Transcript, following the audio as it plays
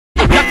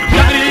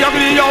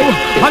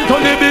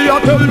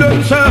tell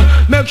them say,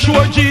 make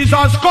sure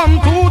Jesus come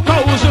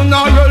 2000,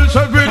 or else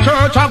every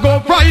church I go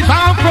price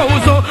and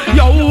frozen.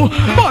 Yo,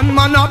 bun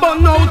man a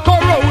bun out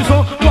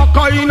carousel. What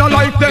kind of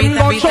life them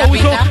go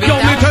choose? Yo,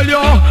 me tell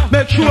you,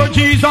 make sure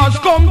Jesus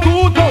come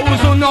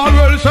 2000, or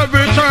else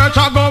every church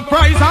I go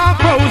price and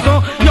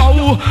frozen.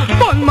 Yo,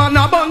 bun man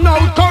a bun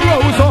out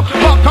carousel.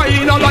 What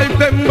kind of life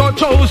them go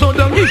choose?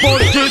 Them give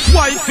us this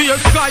white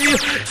face sky.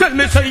 Tell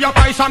me say your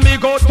Christ and me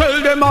go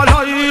tell them a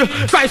lie.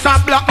 Christ a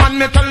black man,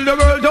 me tell the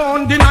world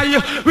don't deny.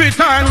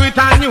 Return with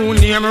a new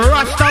name,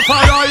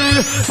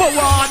 Rastafari.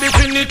 Power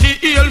Divinity,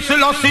 Hail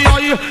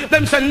Selassie.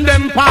 Them send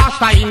them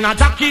pastor in a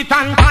jacket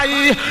and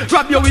tie.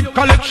 Grab you with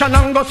collection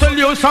and go sell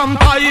you some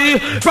pie.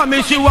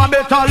 Promise you a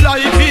better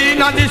life in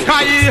the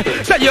sky.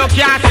 Say you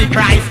can't see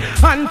Christ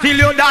until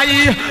you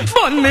die.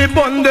 Bun me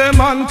bun them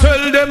and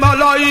tell them a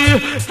lie.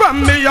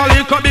 From me a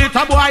little bit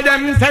of boy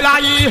them tell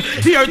I.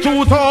 Year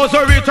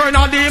 2000 return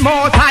of the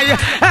Most High.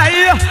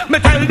 Hey, me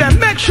tell them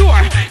make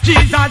sure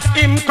Jesus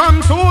him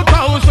come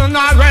 2000,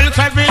 or else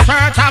every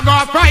church I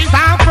go price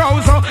and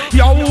frozen.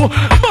 Yo,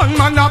 bun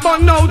man a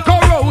bun out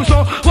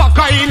carousel. What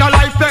kind of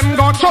life them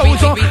go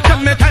choose?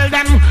 Then me tell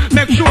them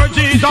make sure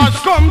Jesus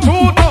come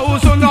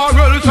 2000, or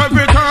else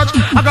every church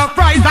I go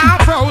price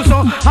and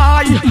frozen.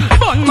 Aye,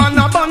 bun man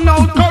a bun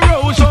out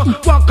carousel.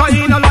 What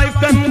kind of life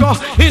them go?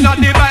 In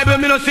the Bible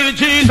me no see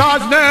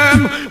Jesus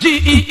name.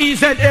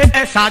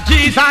 G-E-E-Z-A-S a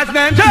Jesus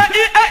name.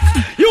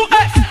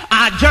 J-E-S-U-S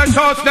a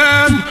Jesus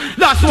name.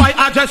 That's why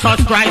I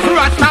Jesus Christ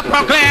Rasta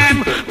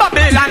proclaim.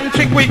 Babylon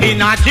trick we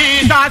in a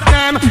Jesus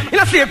name. In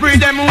a slavery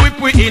them whip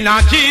we in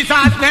a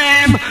Jesus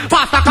name.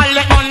 Pastor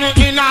collect money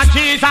in a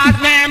Jesus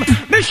name.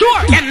 Be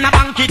sure them na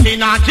bank it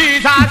in a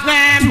Jesus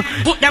name.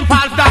 Put them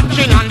false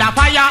doctrine under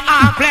fire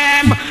and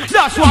flame.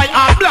 That's why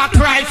a black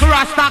Christ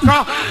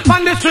Rasta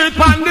on the street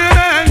on the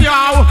end,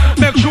 yo.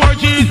 Make sure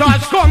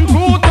Jesus come 2000,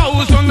 or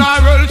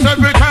else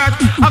every church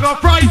I go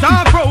price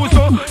and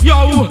frozen.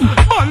 Yo,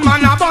 bun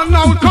man a bun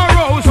out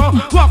carousel.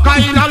 What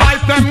kind of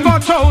life them go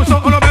choose? So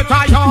no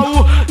better,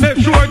 yo. Make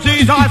sure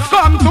Jesus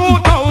come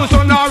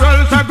 2000, or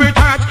else every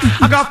church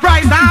I go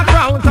price and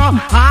frozen.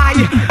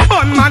 Aye,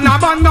 bun man a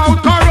bun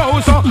out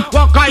carousel.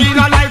 What kind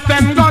of life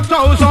them go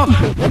choose?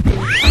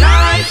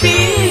 Life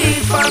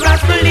is for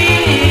us to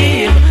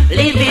live.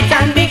 Live it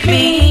and be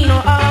clean.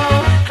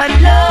 And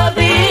love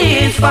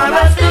is for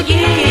us to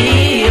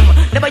give.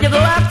 Never you go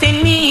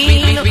acting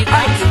mean.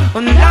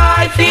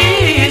 Life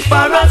is for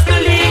us to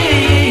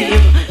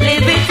live.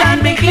 Live it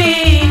and be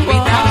clean.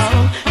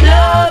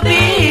 Love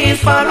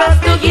is for us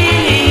to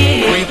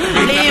give.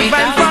 Live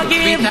and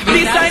forgive.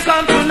 This I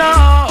come to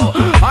know.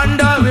 And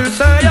I will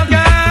say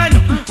again,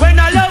 when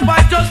I love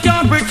I just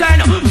can't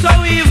pretend. So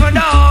even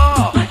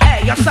though,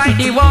 hey, you sight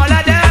the wall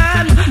of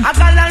them, I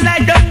can't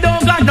like them,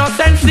 don't got no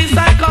sense. This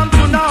I come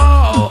to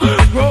know.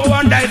 Grow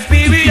on the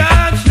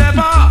experience,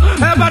 never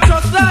ever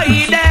trust the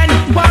heathen.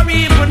 For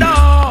even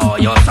though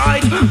you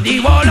sight the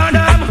wall of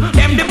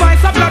them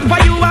device a blood for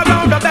you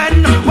around the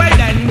bend. Well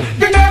then,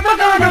 you're never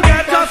gonna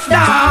get us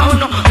down.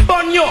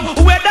 Bun you,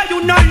 whether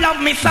you not love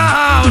me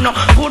sound.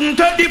 Couldn't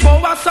tell the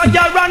power so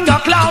you run the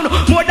clown.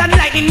 More than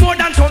lightning, more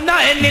than thunder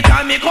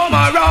anytime you come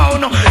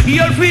around.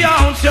 You'll be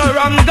ounce, you're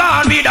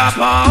gone with a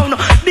pound.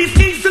 This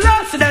is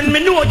less than me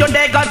know you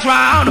they got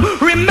drowned.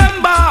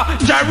 Remember,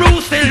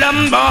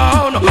 Jerusalem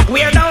bound.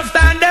 Where thou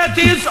standeth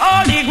is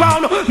holy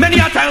ground. Many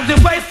a times the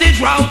face is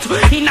drought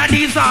in a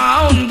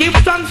design. Give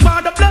thanks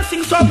for the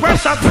blessings so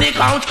preciously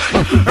count.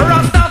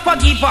 Rasta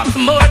forgive us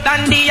more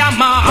than the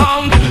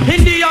amount.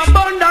 In the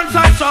abundance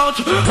I shout,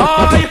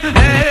 I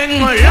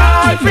hang.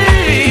 Life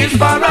is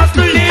for us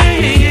to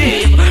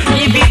live.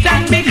 Live it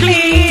and be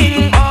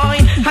clean.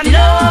 And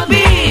love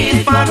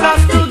is for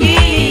us to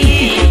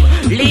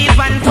give. Live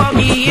and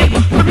forgive.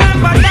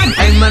 Remember that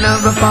I'm man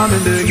of a farm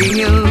in the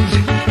hills,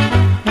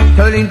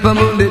 turning from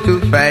Monday to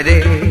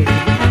Friday.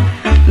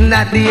 And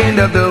at the end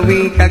of the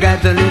week I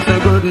got to listen to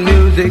good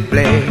music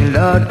play.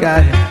 Lord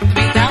God,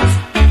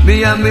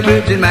 beyond me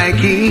bridging my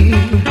key,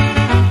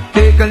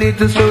 take a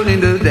little stroll in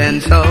the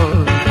dance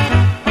hall,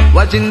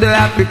 watching the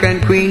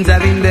African queens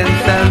having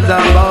themselves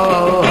a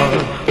ball.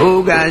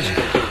 Oh gosh,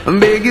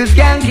 beg you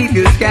skanky,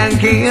 you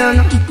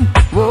skanking.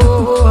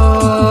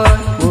 Whoa,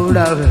 hold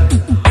up,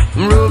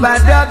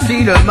 robot up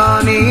till the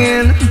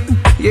morning.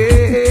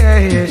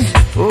 Yes,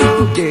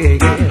 okay,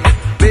 yeah.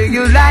 Beg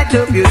you light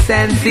up your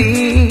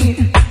sensei.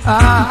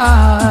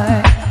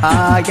 Yeah.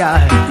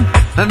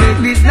 And make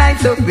this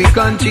nice up the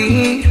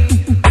country.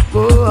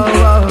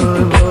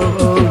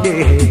 Oh,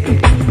 yeah.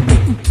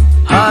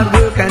 Hard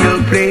work and no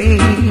play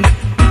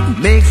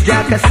makes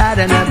Jack a sad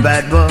and a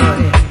bad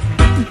boy.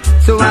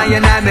 So I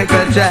and I make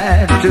a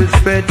drive to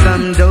spread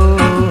some joy.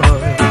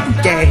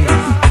 Yes.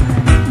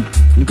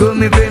 Call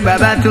me friend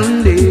Baba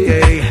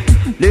Tunde.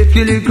 Let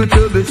your little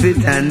trouble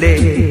sit and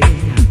day.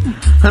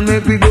 And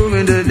make we go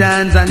in the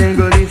dance and then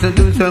go listen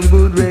to some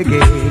good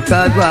reggae.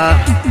 Cause wow,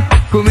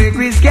 come make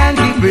we skank,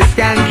 keep we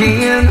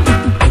skanking.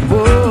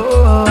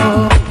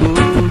 Whoa,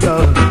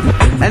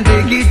 and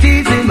take it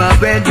easy, my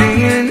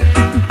brethren.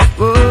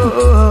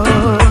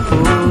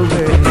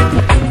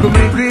 Come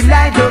make we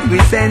light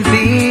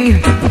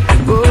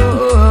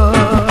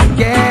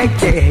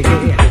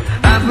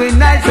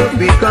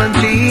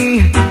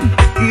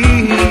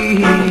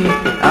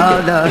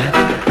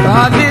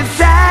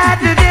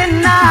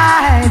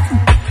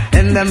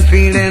I'm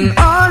feeling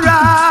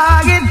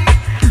alright.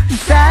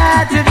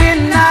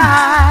 Saturday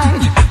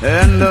night,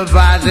 and the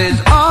vibes is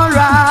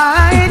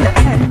alright.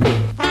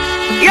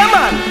 Yeah,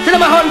 man. See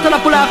them a hunt and I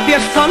pull off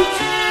their stunt.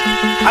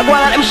 I go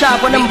on at them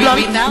sharp on them blunt.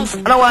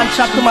 And I want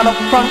shot to man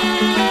up front.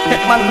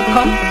 Take man to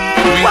come.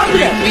 What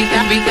them?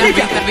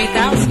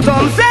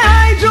 Some say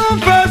I do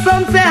first,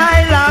 some say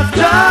I last.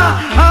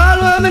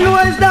 All women know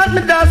is that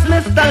me does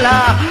Mr.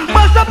 Law.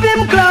 Bust up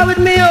him claw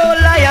with me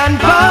old lion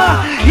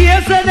paw.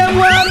 Here say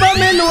them want, but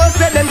me know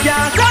say them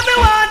can't.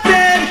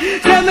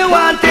 Say me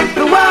wanted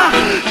to war.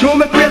 Show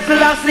me praise the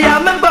last year,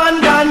 me burn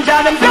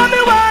ganja. Them say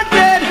me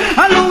wanted,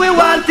 and who we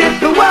wanted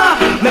to war.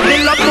 Me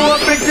build up more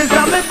bridges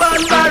and me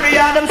burn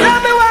barrier. Them say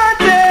me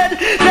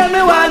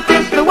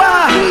wanted to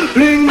war.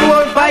 Bring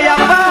more fire,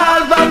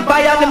 ball,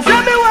 vampire. Them say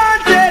me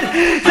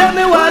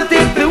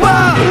wanted to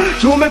war.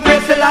 Show me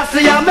praise the last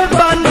year, me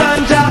burn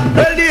ganja.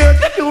 Well, the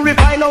earth, if you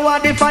refine, know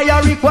what the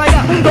fire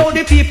require. Now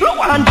the people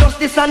want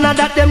justice and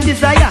that them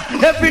desire.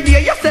 Every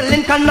day you're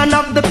selling can none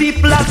of the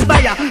people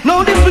aspire.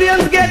 Now the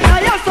flames get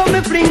higher, so me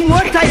bring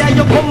more tire.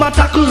 You come and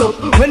tackle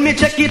up. When me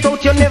check it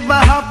out, you never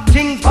have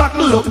things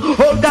buckle up.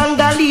 Hold on,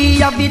 Gali,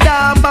 have the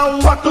dab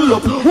and wackle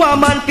up. One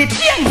man fi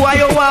chain, boy,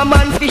 you one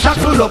man fi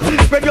shackle up.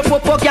 Spread your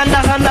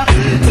propaganda, hana.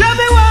 Say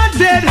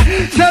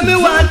me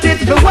wanted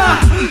to war.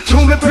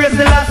 Show me praise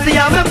the last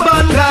year, me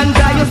burn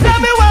ganja. You say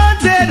me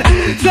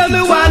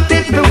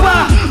wanted to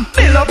war.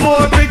 Build up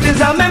more bridges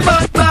and me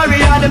burn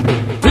barrier.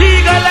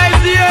 Legalize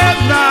the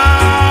earth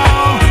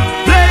now.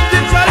 Blend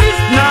it for this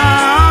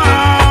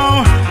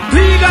now.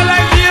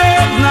 Legalize the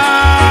earth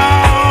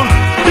now.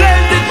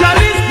 Blend it for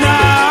this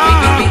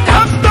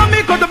now. After me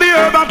cut the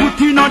herb and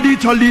put in a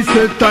ditch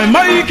set time.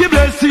 I keep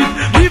bless it.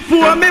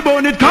 Before me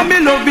burn it, come me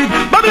love it.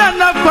 Babylon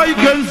have fight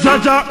against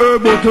Jaja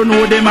herb, but to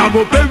know them I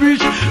go perish.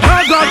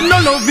 Cause God no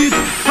love it.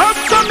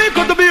 After me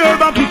cut the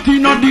herb and put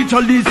in a ditch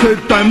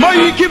set time.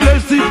 I keep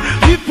bless it.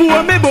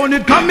 Before me burn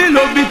it, come me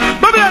love it.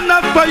 Babylon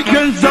have fight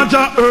against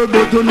Jaja herb,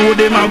 but to know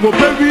them I go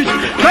perish.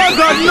 Cause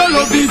God no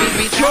love it.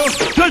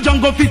 Tell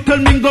John go fit, tell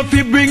me go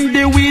fit, bring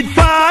the weed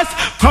fast.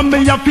 Come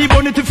me a fi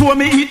burn it before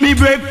me eat me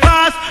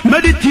breakfast.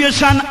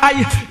 Meditation,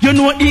 you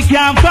know it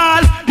can't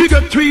fall. You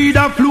get treat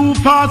the flu,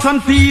 fast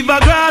and fever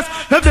grass.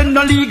 If they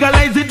no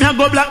legalize it, me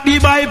go block the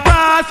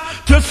bypass.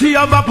 Just see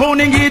how a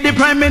pounding give the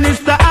Prime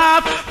Minister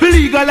half. To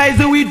legalize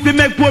the weed, to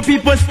make poor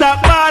people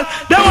stop ball.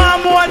 They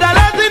want more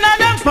dollars in a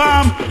them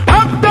farm.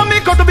 After me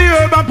cut the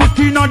herb and put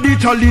in a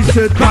ditch a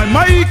set time.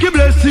 I keep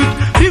bless it.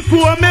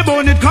 Before me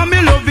burn it, come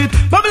me love it.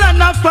 Babylon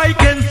not fight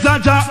against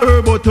Jaja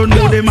herb, but to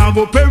know them a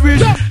go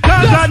perish.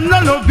 Cause God no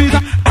love it.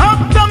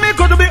 After me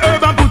cut the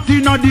herb and put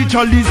in a ditch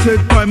a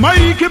set time.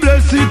 I keep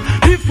bless it.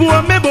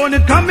 Before me burn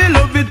it, come me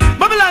love it.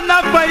 Babylon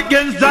not fight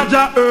against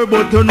Jaja herb,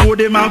 but to know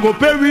them a go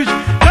perish.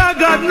 Cause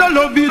God no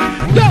love it.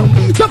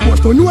 Yo,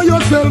 supposed to know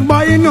yourself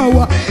by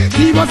now.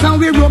 See what's how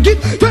we rock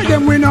it. Tell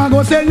them we not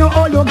go sell no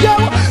all of yo.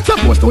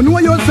 Supposed to know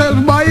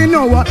yourself by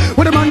now.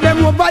 When the man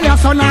them over your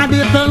son and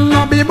they tell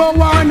no people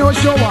want no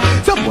show.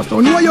 Supposed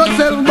to know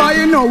yourself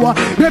by now.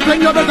 They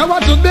bring you better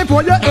watch it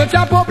before you eat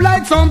your pop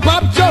like some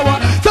pop shower.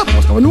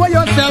 Supposed to know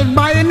yourself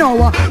by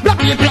now. Black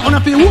people on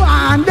a few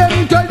and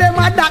them tell them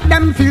that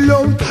them feel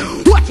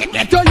out. Watch it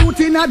get your youth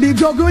in a big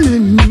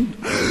juggling.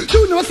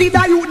 You know see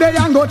that youth there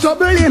and go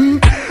trouble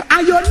him.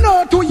 And you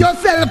know to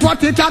yourself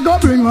what it a go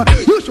bring.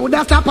 You should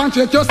have stop and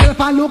check yourself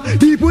and look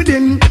deep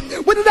within.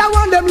 But if I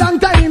want them long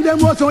time, them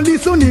was only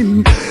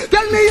listening.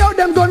 Tell me how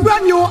them gon'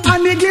 run you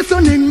and they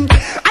listening.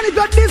 And if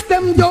you diss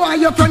them, you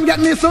and your friend get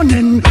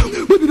listening.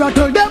 We did not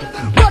tell them,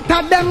 but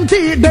at them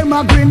teeth, them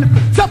a grin.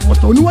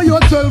 Supposed to know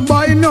yourself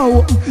by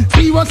now.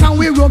 See what's how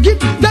we rugged.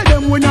 Tell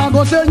them we not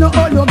go sell no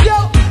all of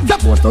you.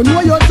 Supposed to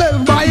know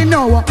yourself by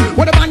now.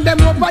 What the man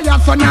them over your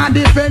son and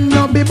defend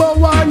no people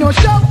want no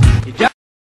show.